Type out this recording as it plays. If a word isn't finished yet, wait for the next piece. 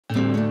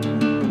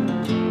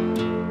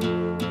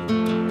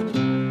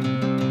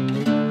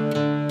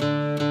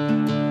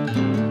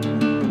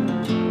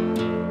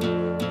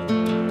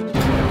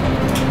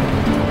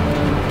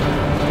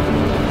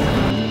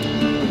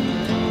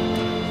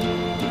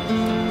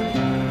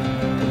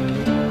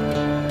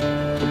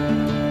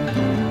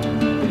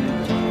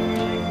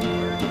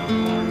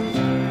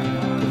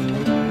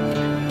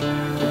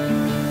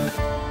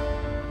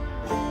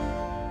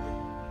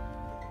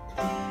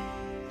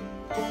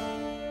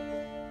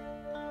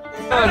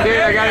Oh, dude,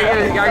 I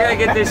gotta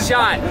get this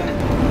shot.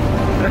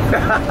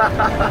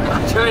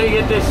 I'm trying to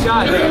get this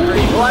shot,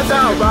 dude. What's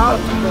up, bro?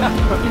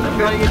 I'm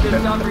trying to get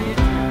this shot for you.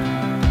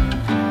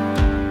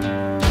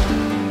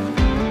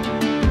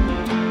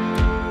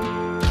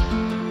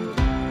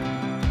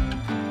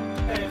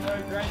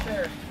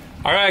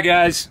 All right,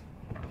 guys,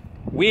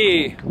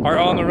 we are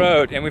on the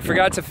road, and we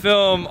forgot to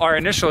film our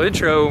initial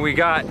intro when we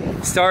got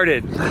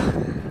started.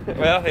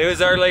 Well, it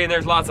was early and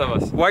there's lots of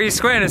us. Why are you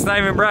squinting? It's not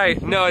even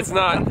bright. No, it's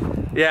not.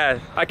 Yeah,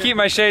 I keep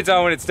my shades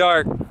on when it's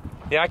dark.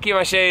 Yeah, I keep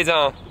my shades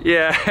on.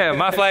 Yeah,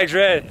 my flag's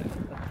red.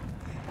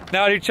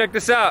 Now, dude, check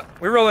this out.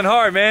 We're rolling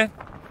hard, man.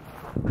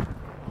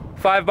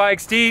 5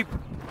 bikes deep.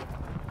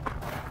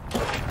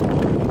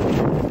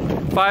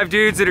 5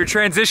 dudes that are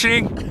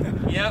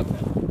transitioning. Yep,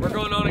 we're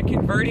going on a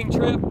converting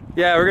trip.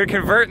 Yeah, we're gonna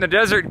convert in the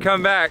desert and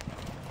come back.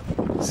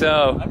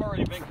 So I've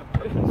already been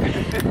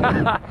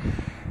converted.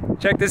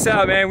 check this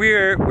out, man.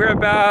 We're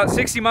about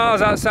 60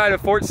 miles outside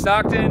of Fort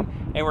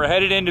Stockton, and we're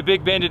headed into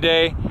Big Bend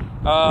today.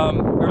 We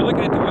were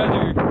looking at the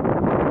weather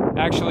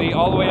actually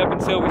all the way up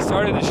until we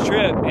started this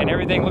trip, and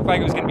everything looked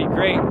like it was gonna be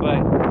great, but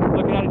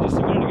looking at it just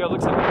a minute ago, it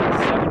looks like we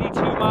got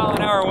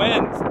 72-mile-an-hour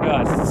winds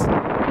gusts.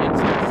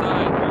 It's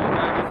inside.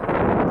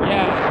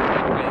 Yeah.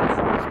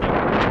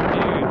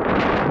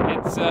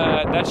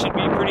 That should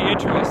be pretty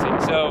interesting.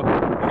 So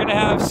we're gonna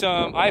have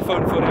some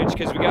iPhone footage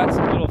because we got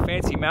some little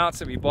fancy mounts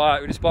that we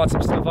bought. We just bought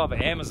some stuff off of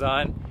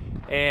Amazon,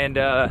 and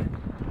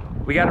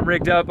we got them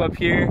rigged up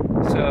here.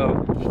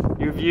 So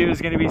your view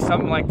is gonna be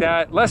something like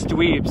that. Less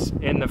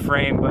dweebs in the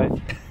frame, but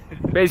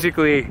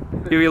basically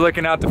you'll be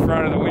looking out the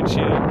front of the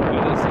windshield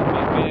with us in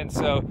Big Bend.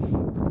 So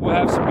we'll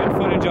have some good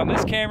footage on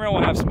this camera.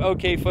 We'll have some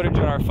okay footage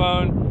on our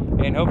phone,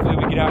 and hopefully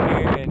we get out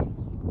here and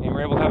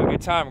we're able to have a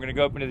good time. We're gonna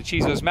go up into the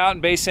Chisos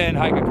Mountain Basin,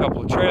 hike a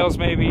couple of trails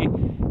maybe,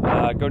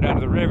 go down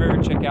to the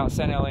river, check out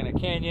Santa Elena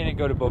Canyon, and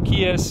go to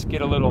Boquillas, get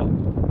a little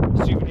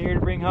souvenir to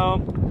bring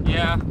home.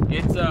 Yeah,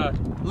 it's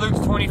Luke's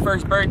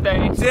 21st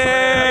birthday.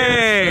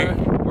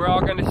 Dang! So we're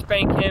all gonna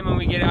spank him when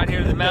we get out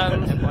here to the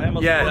mountains.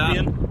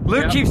 Yeah,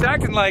 Luke keeps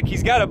acting like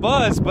he's got a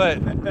buzz,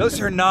 but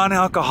those are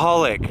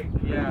non-alcoholic.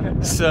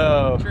 Yeah.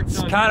 So it's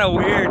kind of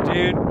weird,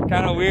 dude.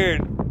 Kind of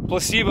weird.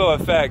 Placebo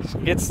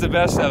effect gets the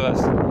best of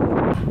us.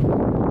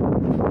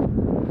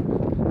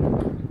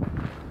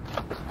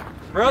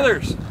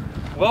 Brothers,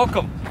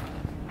 welcome.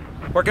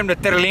 Welcome to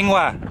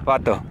Terlingua,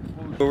 Pato.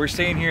 We're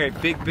staying here at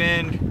Big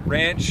Bend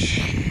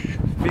Ranch,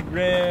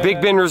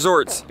 Big Bend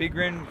Resorts. Big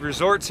Bend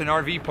Resorts and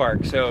RV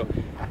Park. So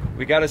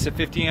we got us a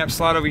 50 amp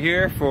slot over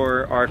here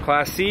for our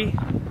Class C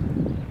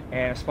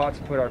and a spot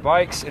to put our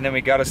bikes. And then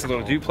we got us a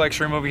little duplex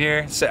room over here.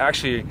 It's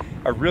actually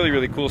a really,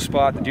 really cool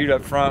spot. The dude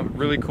up front,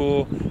 really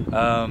cool.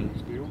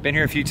 Been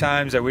here a few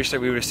times. I wish that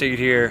we would have stayed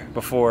here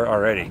before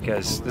already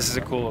because this is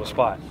a cool little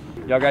spot.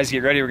 Y'all guys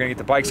get ready. We're gonna get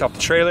the bikes off the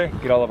trailer,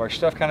 get all of our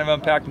stuff kind of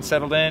unpacked and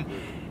settled in.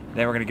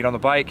 Then we're gonna get on the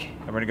bike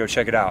and we're gonna go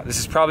check it out. This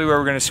is probably where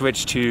we're gonna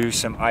switch to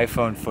some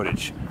iPhone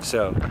footage.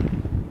 So,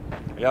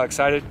 are y'all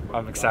excited?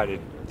 I'm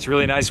excited. It's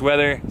really nice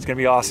weather. It's gonna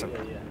be awesome.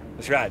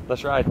 Let's ride.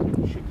 Let's ride.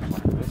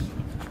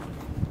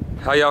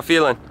 How y'all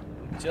feeling?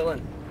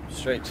 Chilling.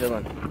 Straight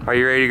chilling. Are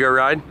you ready to go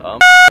ride?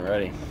 I'm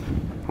ready.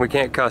 We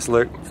can't cuss,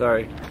 Luke.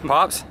 Sorry.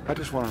 Pops? I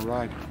just want to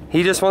ride.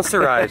 He just wants to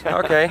ride.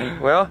 Okay.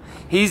 Well,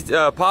 he's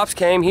Pops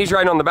came. He's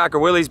riding on the back of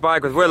Willie's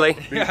bike with Willie.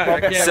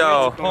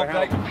 So.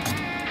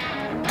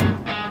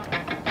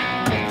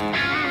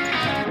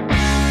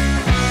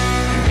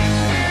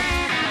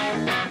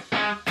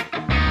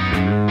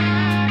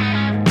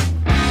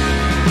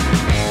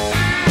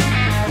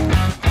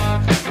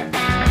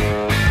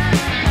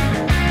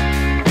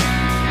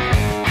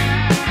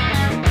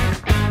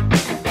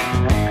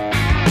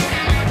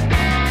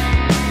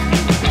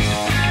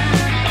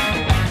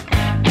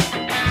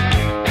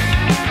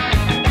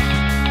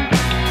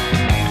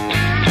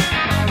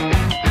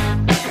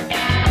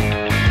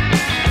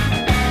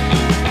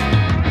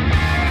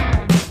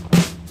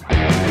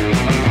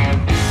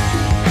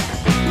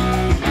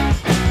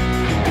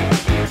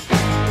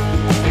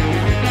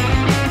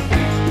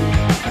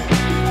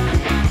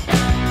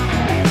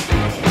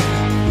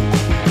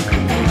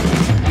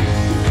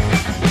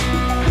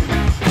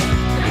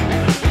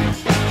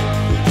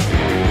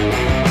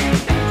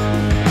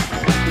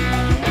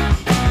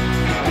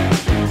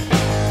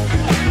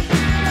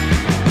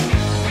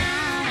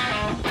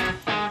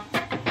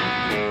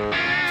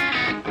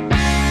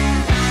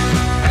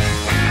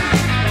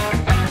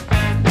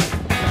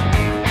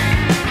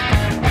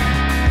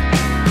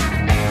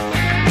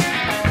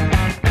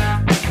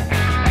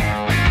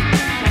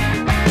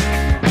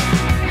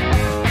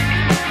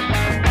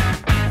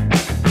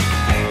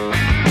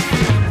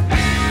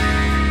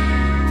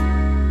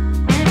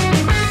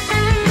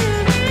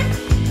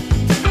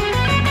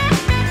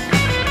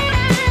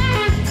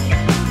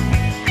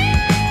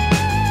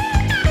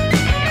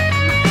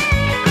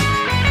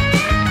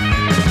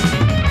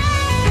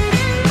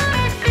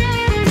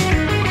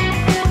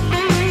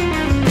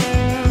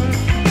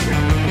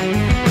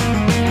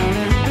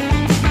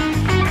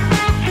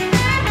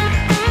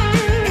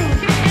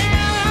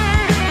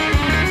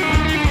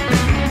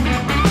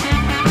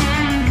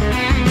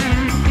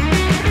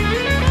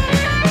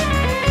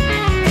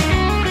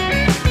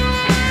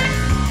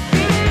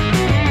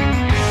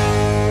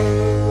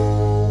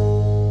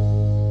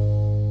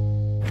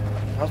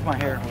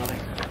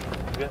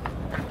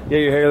 Yeah,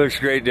 your hair looks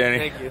great,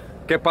 Danny. Thank you.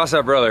 ¿Qué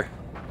pasa, brother?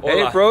 Hola.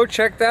 Hey, bro,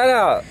 check that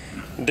out.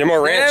 Demo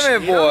Ranch.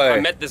 Damn it, boy. I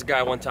met this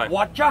guy one time.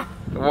 Watch out,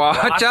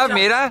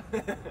 mira.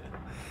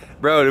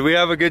 Bro, did we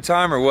have a good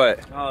time or what?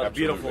 Oh,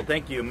 beautiful.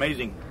 Thank you.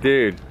 Amazing.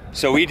 Dude.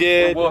 So we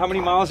did, well, how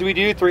many miles did we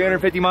do?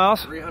 350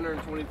 miles?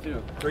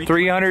 322.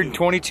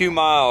 322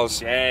 miles.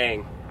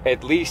 Dang.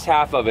 At least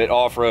half of it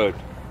off-road.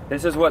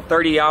 This is what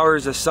 30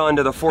 hours of sun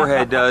to the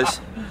forehead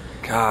does.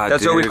 God,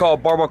 That's dude. what we call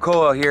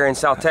barbacoa here in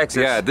South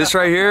Texas. Yeah, this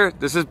right here,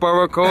 this is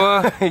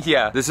barbacoa.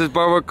 Yeah. This is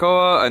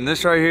barbacoa, and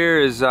this right here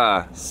is,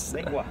 yeah.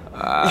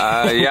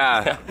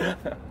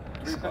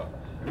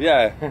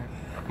 Yeah.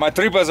 My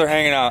tripas are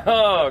hanging out.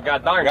 Oh,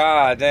 god darn.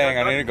 God dang,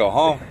 I need to go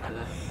home.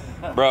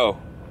 Bro,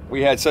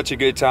 we had such a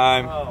good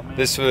time.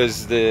 This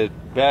was the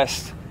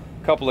best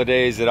couple of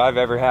days that I've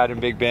ever had in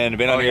Big Bend. I've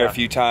been on here a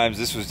few times.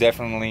 This was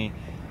definitely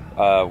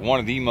one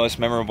of the most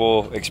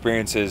memorable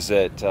experiences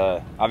that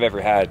I've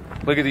ever had.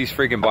 Look at these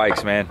freaking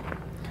bikes, man.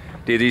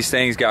 Dude, these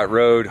things got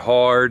rode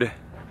hard,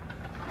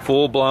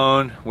 full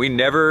blown. We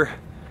never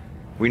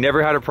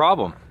had a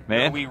problem,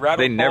 man. We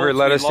rattled they never bolts,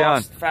 let we us down.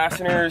 lost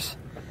fasteners.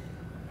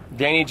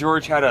 Danny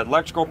George had an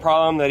electrical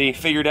problem that he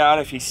figured out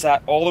if he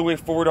sat all the way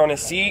forward on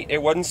his seat, it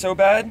wasn't so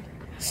bad.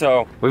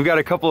 So we've got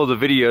a couple of the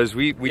videos.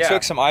 We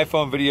took some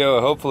iPhone video.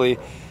 Hopefully,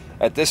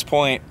 at this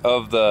point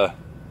of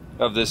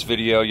this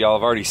video, y'all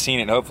have already seen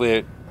it.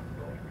 Hopefully,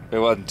 it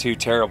wasn't too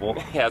terrible.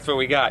 Yeah, that's what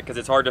we got, because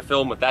it's hard to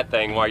film with that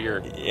thing while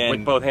you're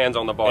with both hands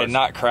on the bars. And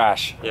not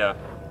crash. Yeah.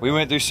 We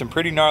went through some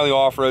pretty gnarly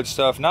off-road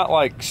stuff. Not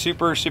like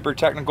super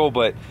technical,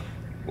 but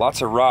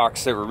lots of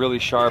rocks that were really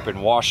sharp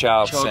and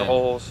washouts Chug and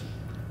holes.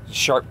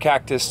 sharp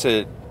cactus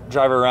to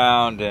drive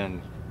around,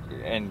 and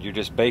you're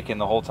just baking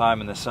the whole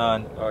time in the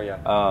sun. Oh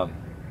yeah.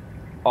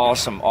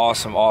 Awesome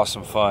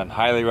fun.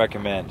 Highly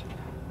recommend.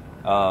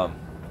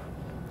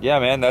 Yeah,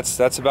 man,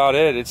 that's about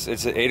it. It's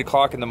at 8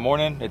 o'clock in the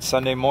morning. It's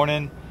Sunday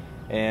morning,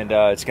 and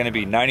it's going to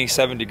be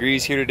 97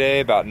 degrees here today.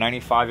 About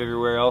 95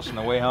 everywhere else on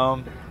the way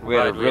home. We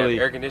had a really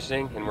air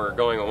conditioning, and we're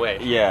going away.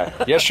 Yeah.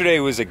 Yesterday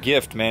was a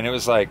gift, man. It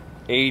was like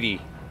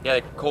 80. Yeah,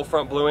 the cold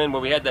front blew in,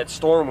 but we had that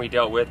storm we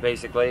dealt with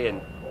basically,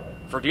 and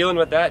for dealing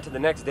with that to the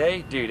next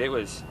day, dude, it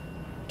was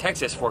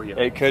Texas for you.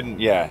 It couldn't.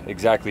 Yeah,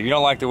 exactly. If you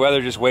don't like the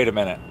weather, just wait a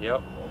minute.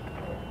 Yep.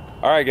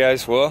 All right,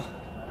 guys. Well,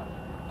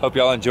 hope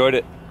y'all enjoyed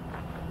it.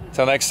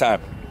 Till next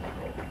time.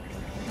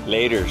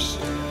 Laters.